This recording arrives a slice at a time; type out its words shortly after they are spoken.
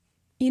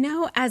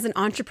As an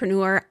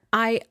entrepreneur,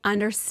 I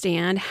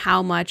understand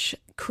how much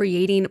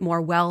creating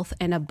more wealth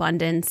and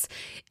abundance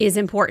is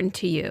important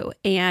to you.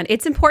 And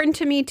it's important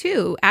to me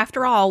too.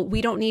 After all,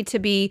 we don't need to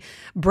be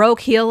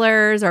broke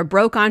healers or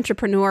broke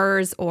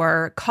entrepreneurs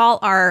or call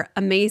our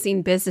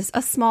amazing business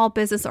a small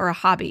business or a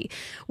hobby,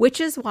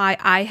 which is why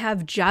I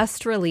have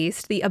just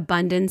released the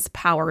Abundance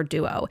Power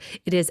Duo.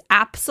 It is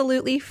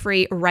absolutely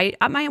free right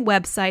at my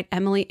website,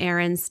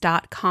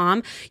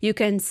 EmilyAarons.com. You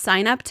can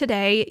sign up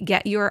today,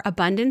 get your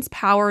Abundance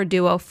Power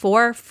Duo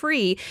for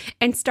free,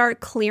 and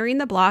start clearing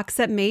the blocks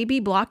that may be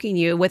blocking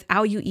you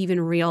without you even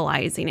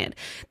realizing it.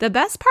 The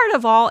best part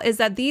of all is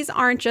that these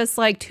aren't just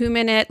like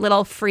 2-minute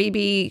little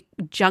freebie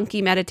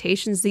junky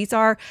meditations. These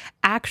are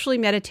actually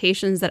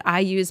meditations that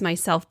I use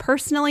myself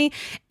personally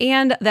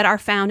and that are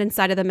found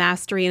inside of the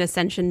Mastery and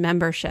Ascension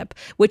membership,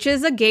 which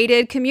is a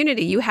gated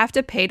community. You have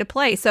to pay to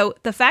play. So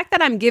the fact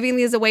that I'm giving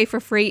these away for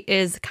free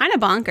is kind of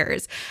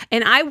bonkers.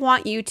 And I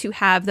want you to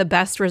have the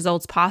best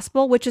results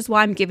possible, which is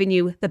why I'm giving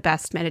you the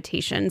best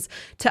meditations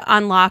to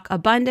unlock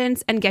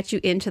abundance and get you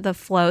into the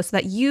flow so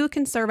that you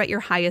can serve at your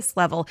highest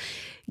level.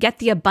 Get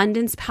the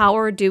Abundance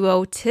Power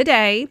Duo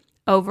today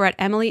over at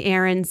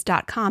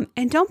EmilyAarons.com.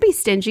 And don't be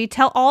stingy.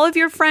 Tell all of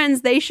your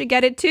friends they should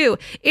get it too.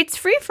 It's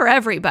free for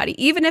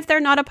everybody, even if they're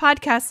not a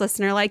podcast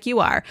listener like you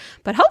are.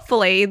 But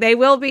hopefully they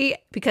will be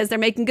because they're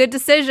making good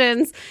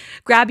decisions.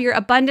 Grab your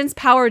Abundance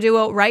Power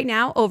Duo right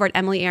now over at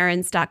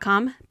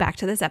EmilyAarons.com. Back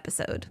to this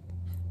episode.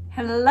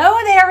 Hello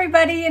there,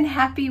 everybody, and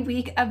happy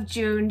week of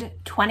June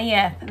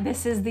 20th.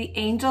 This is the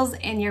Angels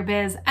in Your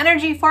Biz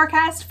energy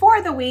forecast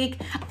for the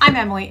week. I'm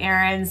Emily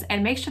Aarons,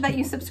 and make sure that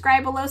you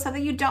subscribe below so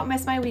that you don't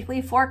miss my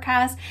weekly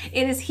forecast.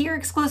 It is here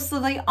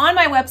exclusively on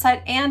my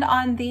website and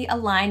on the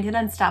Aligned and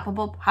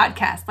Unstoppable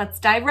podcast. Let's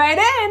dive right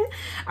in.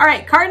 All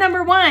right, card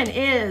number 1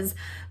 is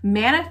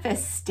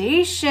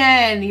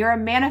manifestation. You're a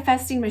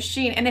manifesting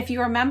machine. And if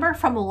you remember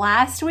from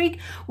last week,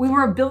 we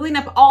were building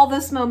up all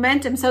this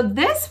momentum. So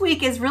this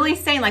week is really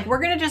saying like,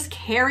 we're going to just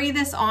carry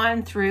this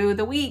on through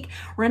the week.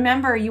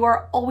 Remember, you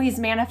are always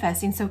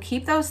manifesting. So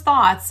keep those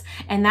thoughts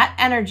and that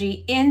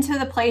energy into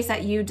the place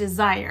that you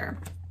desire.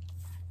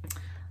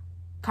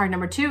 Card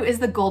number 2 is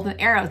the golden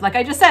arrows. Like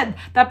I just said,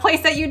 that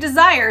place that you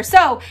desire.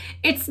 So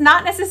it's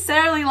not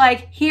necessarily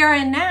like here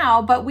and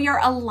now, but we are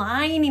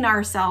aligning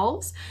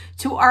ourselves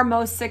to our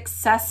most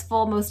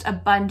successful, most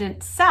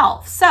abundant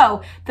self.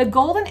 So the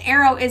golden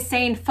arrow is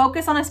saying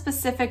focus on a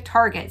specific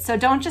target. So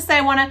don't just say,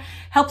 I want to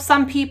help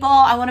some people.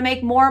 I want to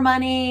make more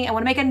money. I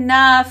want to make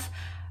enough.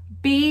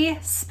 Be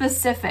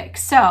specific.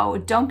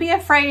 So don't be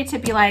afraid to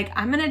be like,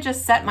 I'm going to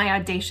just set my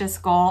audacious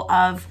goal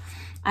of,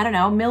 I don't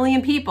know, 1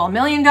 million people, $1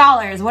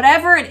 million,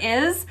 whatever it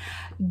is.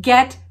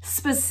 Get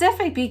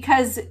specific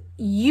because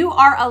you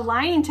are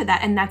aligning to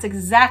that. And that's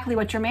exactly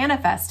what you're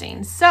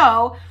manifesting.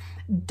 So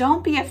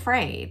don't be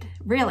afraid,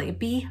 really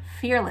be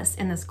fearless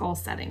in this goal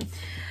setting.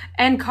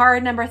 And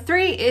card number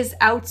 3 is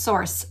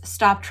outsource.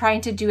 Stop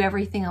trying to do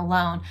everything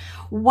alone.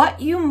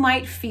 What you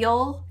might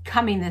feel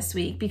coming this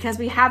week, because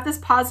we have this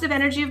positive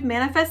energy of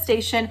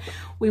manifestation.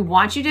 We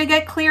want you to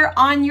get clear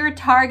on your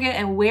target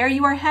and where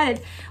you are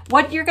headed.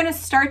 What you're going to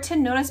start to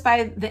notice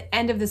by the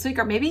end of this week,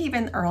 or maybe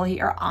even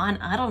earlier on,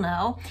 I don't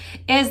know,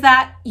 is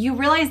that you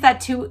realize that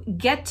to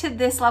get to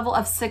this level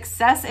of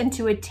success and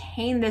to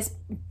attain this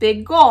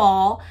big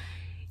goal,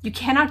 you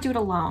cannot do it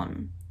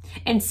alone.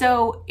 And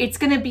so it's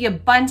going to be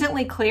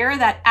abundantly clear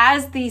that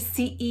as the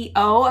CEO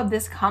of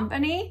this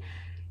company,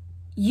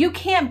 you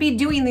can't be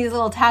doing these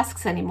little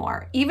tasks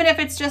anymore. Even if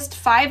it's just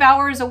 5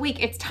 hours a week,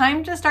 it's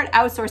time to start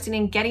outsourcing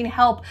and getting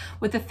help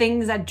with the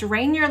things that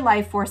drain your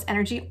life force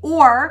energy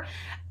or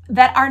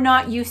that are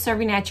not you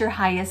serving at your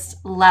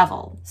highest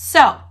level.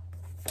 So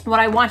what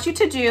I want you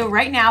to do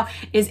right now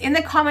is in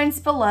the comments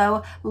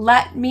below,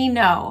 let me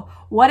know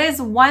what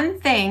is one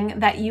thing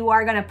that you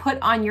are going to put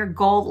on your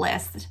goal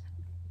list.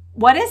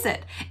 What is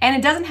it? And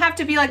it doesn't have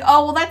to be like,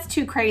 oh, well, that's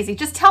too crazy.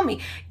 Just tell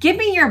me, give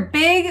me your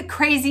big,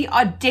 crazy,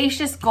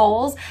 audacious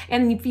goals.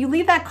 And if you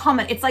leave that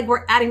comment, it's like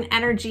we're adding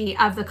energy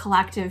of the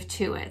collective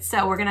to it.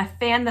 So we're going to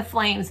fan the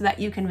flame so that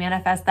you can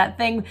manifest that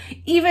thing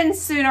even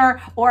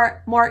sooner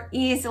or more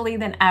easily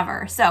than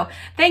ever. So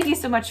thank you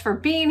so much for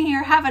being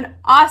here. Have an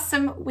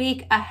awesome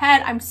week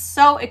ahead. I'm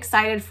so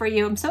excited for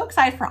you. I'm so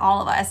excited for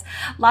all of us.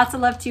 Lots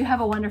of love to you.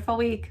 Have a wonderful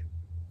week.